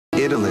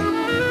Italy.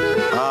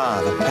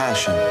 Ah, the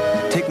passion.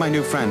 Take my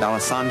new friend,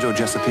 Alessandro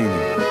Giuseppini.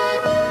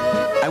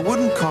 I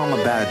wouldn't call him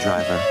a bad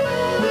driver,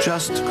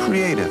 just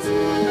creative.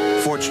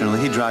 Fortunately,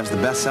 he drives the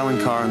best-selling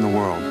car in the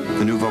world,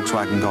 the new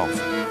Volkswagen Golf.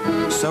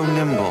 So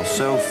nimble,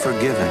 so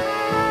forgiving.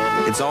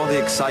 It's all the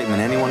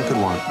excitement anyone could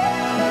want.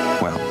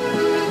 Well,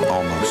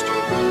 almost.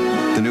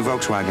 The new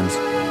Volkswagens,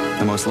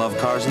 the most loved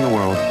cars in the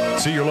world.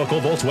 See your local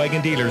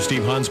Volkswagen dealer.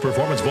 Steve Hunn's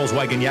Performance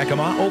Volkswagen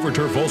Yakima,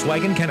 Overturf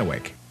Volkswagen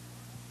Kennewick.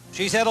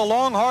 She's had a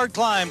long, hard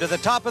climb to the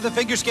top of the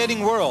figure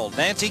skating world.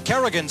 Nancy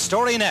Kerrigan's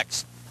story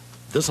next.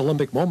 This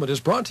Olympic moment is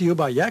brought to you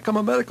by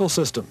Yakima Medical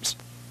Systems.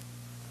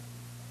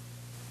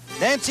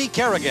 Nancy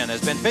Kerrigan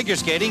has been figure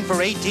skating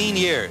for 18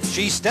 years.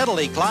 She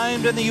steadily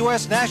climbed in the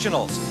U.S.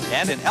 Nationals.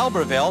 And in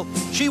Albertville,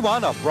 she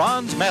won a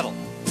bronze medal.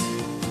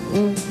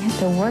 You have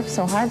to work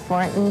so hard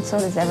for it, and so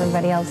does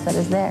everybody else that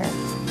is there.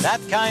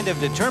 That kind of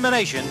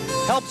determination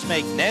helps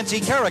make Nancy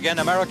Kerrigan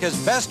America's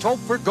best hope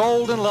for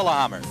gold in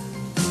Lillehammer.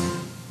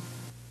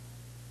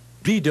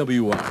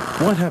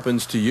 DWI, what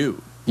happens to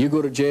you? You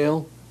go to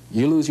jail,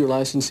 you lose your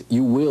license,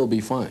 you will be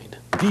fined.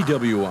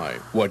 DWI,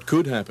 what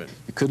could happen?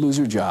 You could lose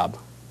your job,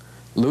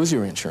 lose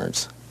your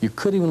insurance, you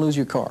could even lose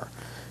your car.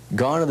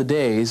 Gone are the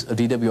days of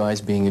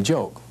DWIs being a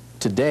joke.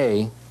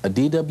 Today, a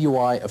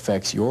DWI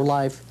affects your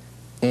life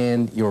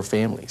and your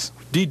family's.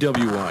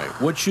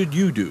 DWI, what should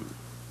you do?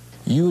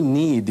 You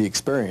need the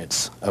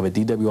experience of a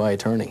DWI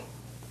attorney.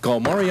 Call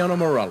Mariano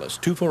Morales,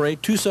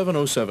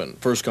 248-2707.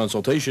 First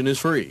consultation is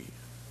free.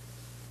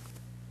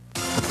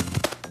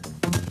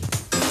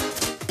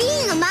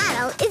 Being a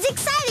model is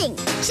exciting,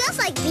 just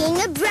like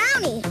being a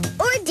brownie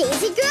or a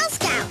Daisy Girl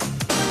Scout.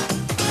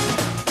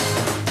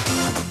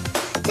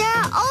 There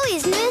are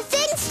always new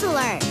things to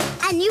learn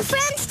and new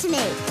friends to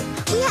make.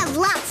 We have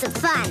lots of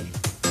fun.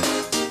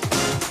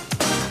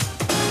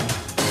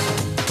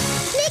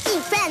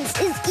 Making friends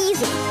is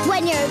easy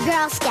when you're a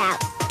Girl Scout.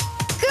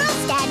 Girl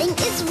Scouting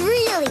is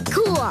really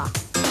cool.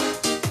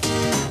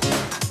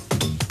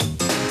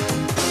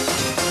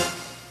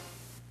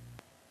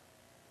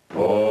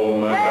 Oh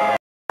my God.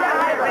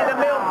 The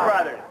Mills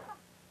Brothers.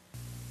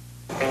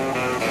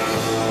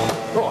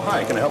 Oh,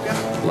 hi, can I help you?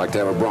 I'd like to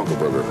have a Bronco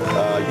burger.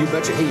 You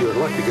betcha. Hey, you're in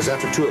luck because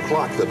after 2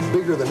 o'clock, the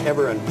bigger than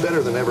ever and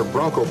better than ever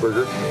Bronco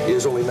burger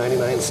is only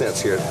 99 cents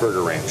here at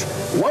Burger Ranch.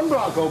 One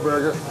Bronco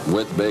burger.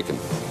 With bacon.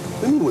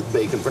 What do you mean with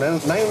bacon? For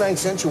 99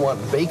 cents, you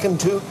want bacon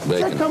too? Bacon.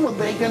 Does that come with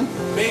bacon?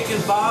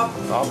 Bacon, Bob?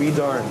 I'll be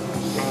darned.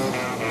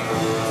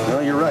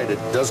 No, you're right. It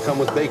does come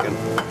with bacon.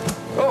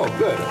 Oh,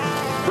 good.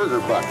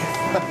 Burger Buck.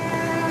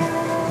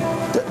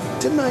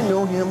 Didn't I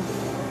know him?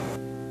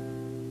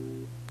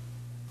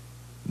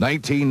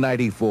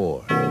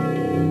 1994.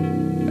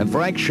 And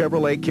Frank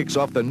Chevrolet kicks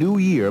off the new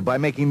year by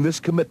making this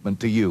commitment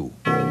to you.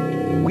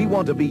 We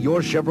want to be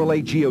your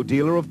Chevrolet-Geo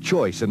dealer of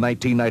choice in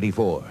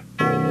 1994.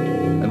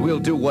 And we'll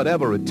do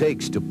whatever it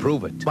takes to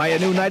prove it. Buy a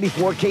new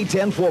 94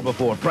 K10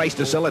 4x4, priced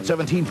to sell at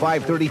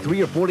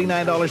 $17,533 or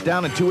 $49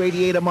 down and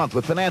 $288 a month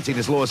with financing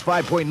as low as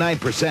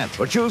 5.9%.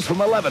 Or choose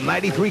from 11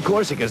 93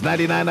 Corsicas,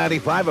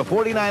 $99.95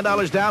 or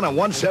 $49 down and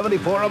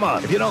 $174 a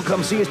month. If you don't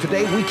come see us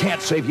today, we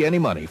can't save you any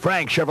money.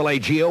 Frank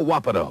Chevrolet-Geo,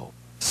 Wapato.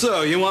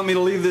 So, you want me to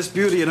leave this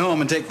beauty at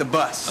home and take the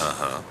bus?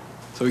 Uh-huh.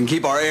 So we can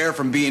keep our air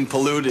from being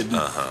polluted.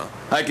 Uh-huh.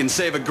 I can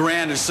save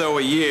 $1,000 or so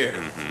a year.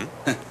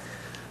 Mm-hmm.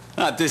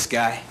 Not this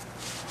guy.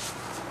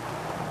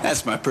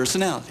 That's my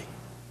personality.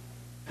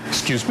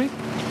 Excuse me?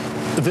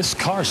 This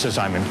car says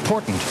I'm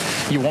important.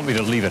 You want me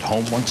to leave it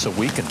home once a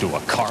week and do a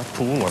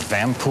carpool or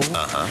van pool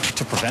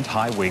to prevent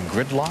highway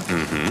gridlock?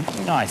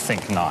 I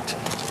think not.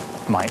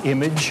 My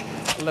image?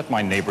 Let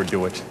my neighbor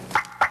do it.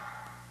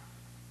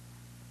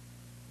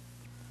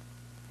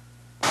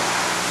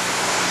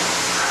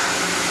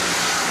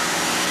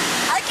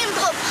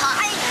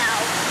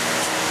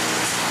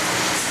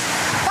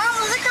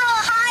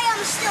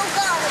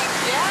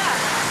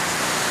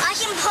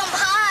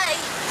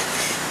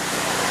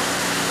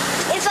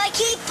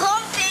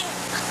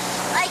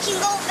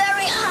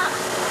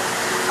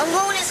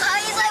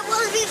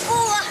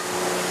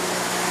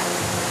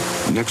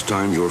 Next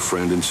time your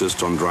friend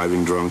insists on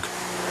driving drunk,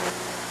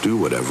 do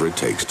whatever it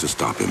takes to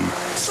stop him.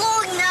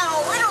 Slowing down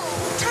a little,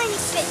 tiny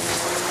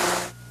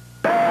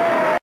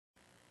bit.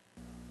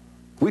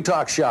 We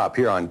talk shop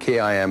here on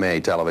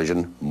KIMA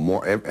television.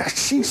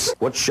 Jeez,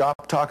 what's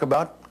shop talk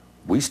about?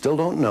 We still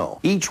don't know.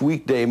 Each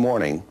weekday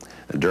morning,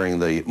 during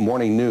the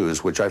morning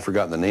news, which I've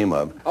forgotten the name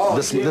of,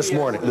 this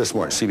morning,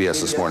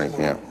 CBS this morning,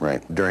 yeah,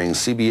 right. During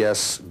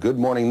CBS Good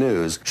Morning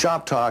News,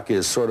 shop talk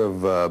is sort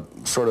of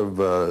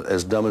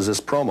as dumb as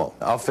this promo.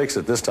 I'll fix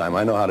it this time.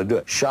 I know how to do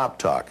it. Shop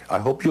talk. I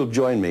hope you'll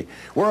join me.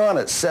 We're on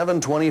at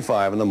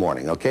 7:25 in the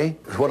morning. Okay?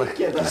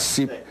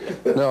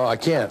 No, I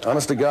can't.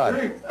 Honest to God.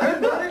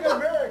 I'm not in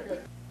America.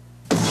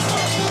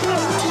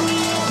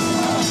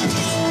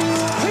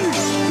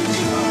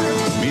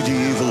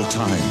 Medieval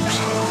times.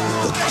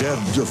 The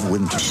dead of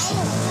winter.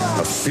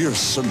 A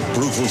fierce and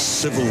brutal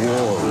civil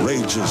war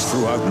rages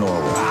throughout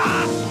Norway.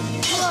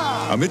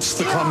 Amidst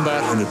the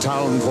combat in a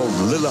town called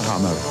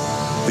Lillehammer,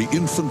 the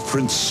infant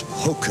prince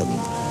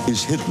Håkon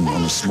is hidden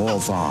on a small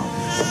farm.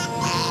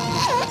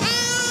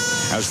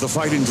 As the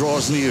fighting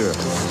draws near,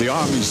 the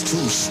Army's 2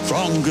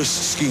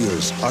 strongest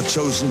skiers are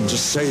chosen to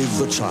save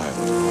the child.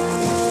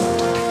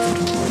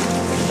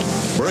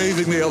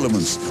 Braving the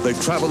elements, they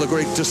travel a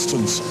great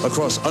distance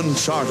across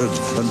uncharted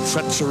and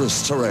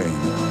treacherous terrain.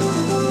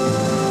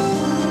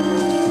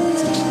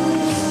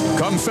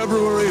 Come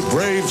February,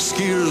 brave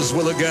skiers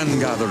will again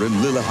gather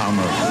in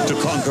Lillehammer to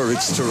conquer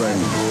its terrain.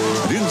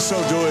 And in so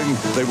doing,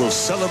 they will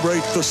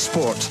celebrate the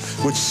sport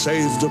which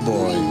saved a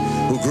boy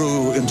who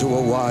grew into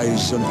a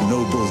wise and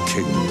noble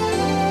king.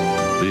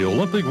 The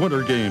Olympic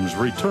Winter Games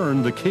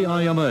return to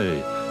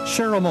KIMA.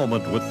 Share a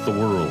moment with the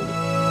world.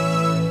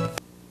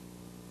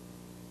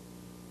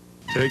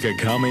 Take a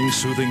calming,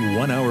 soothing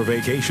 1-hour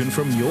vacation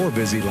from your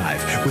busy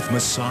life with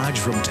massage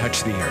from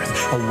Touch the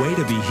Earth, a way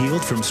to be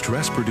healed from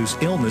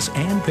stress-produced illness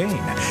and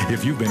pain.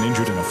 If you've been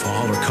injured in a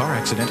fall or car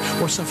accident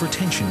or suffer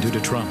tension due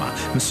to trauma,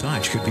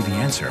 massage could be the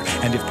answer,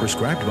 and if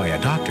prescribed by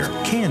a doctor,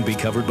 can be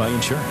covered by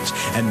insurance.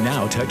 And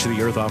now Touch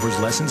the Earth offers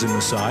lessons in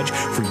massage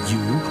for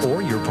you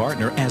or your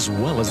partner as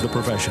well as the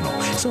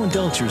professional. So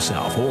indulge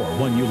yourself or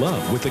one you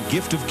love with the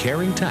gift of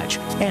caring touch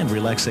and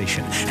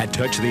relaxation at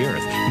Touch the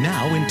Earth,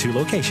 now in 2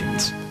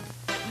 locations.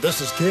 This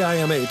is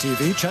KIMA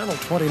TV, Channel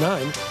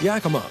 29,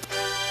 Yakima.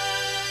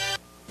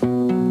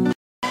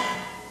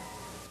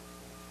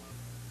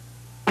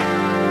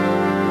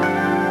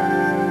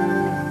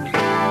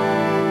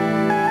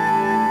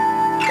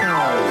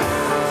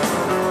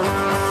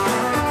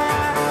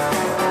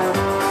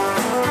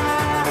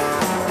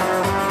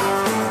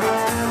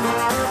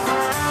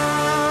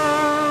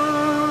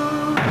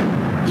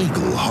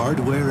 Eagle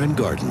Hardware and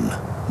Garden.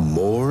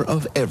 More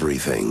of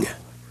everything.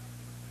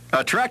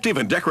 Attractive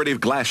and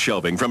decorative glass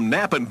shelving from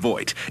Knapp &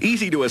 Voigt.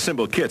 Easy to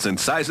assemble kits and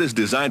sizes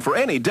designed for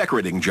any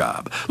decorating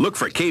job. Look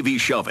for KV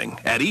Shelving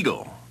at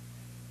Eagle.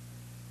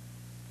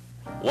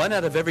 1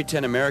 out of every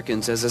 10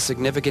 Americans has a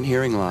significant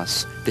hearing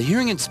loss. The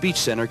Hearing and Speech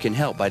Center can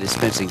help by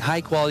dispensing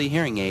high-quality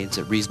hearing aids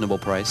at reasonable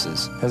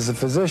prices. As a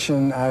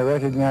physician, I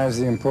recognize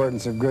the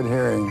importance of good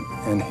hearing,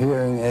 and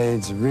hearing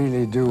aids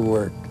really do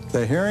work.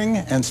 The Hearing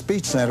and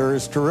Speech Center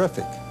is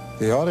terrific.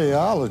 The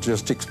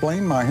audiologist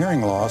explained my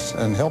hearing loss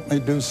and helped me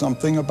do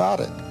something about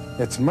it.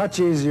 It's much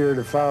easier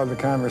to follow the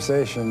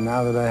conversation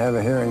now that I have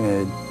a hearing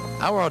aid.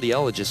 Our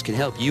audiologist can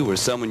help you or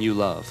someone you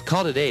love.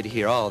 Call today to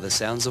hear all the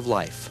sounds of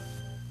life.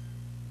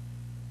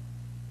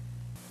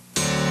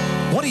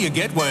 What do you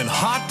get when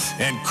hot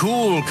and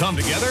cool come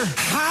together?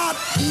 Hot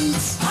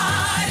eats.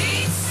 Hot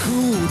eats.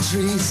 Cool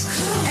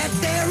treats at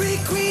Dairy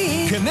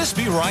Queen. Can this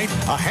be right?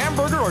 A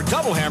hamburger or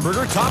double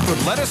hamburger topped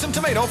with lettuce and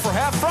tomato for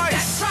half price.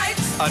 That's right.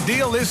 A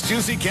deal this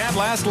juicy can't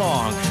last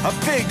long. A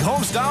big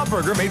home-style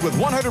burger made with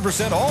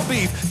 100% all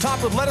beef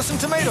topped with lettuce and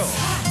tomato.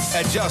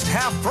 At just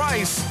half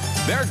price,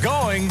 they're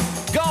going.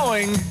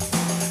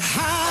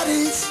 Hot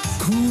eats.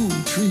 Cool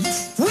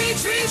treats. We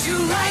treat you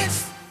right.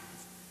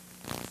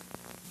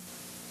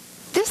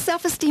 This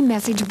Self-Esteem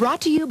message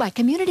brought to you by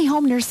Community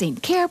Home Nursing,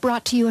 care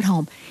brought to you at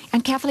home,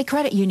 and Catholic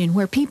Credit Union,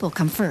 where people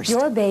come first.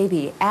 Your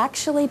baby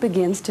actually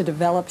begins to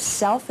develop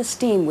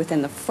self-esteem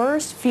within the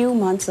first few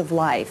months of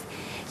life.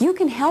 You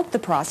can help the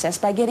process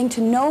by getting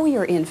to know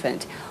your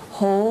infant.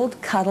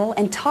 Hold, cuddle,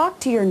 and talk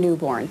to your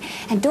newborn.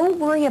 And don't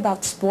worry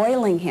about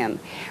spoiling him.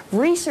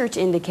 Research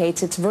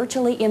indicates it's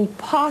virtually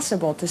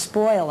impossible to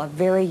spoil a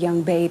very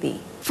young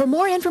baby. For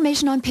more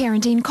information on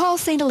parenting, call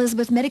St.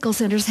 Elizabeth Medical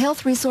Center's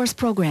Health Resource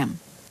Program.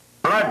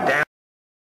 Blood down.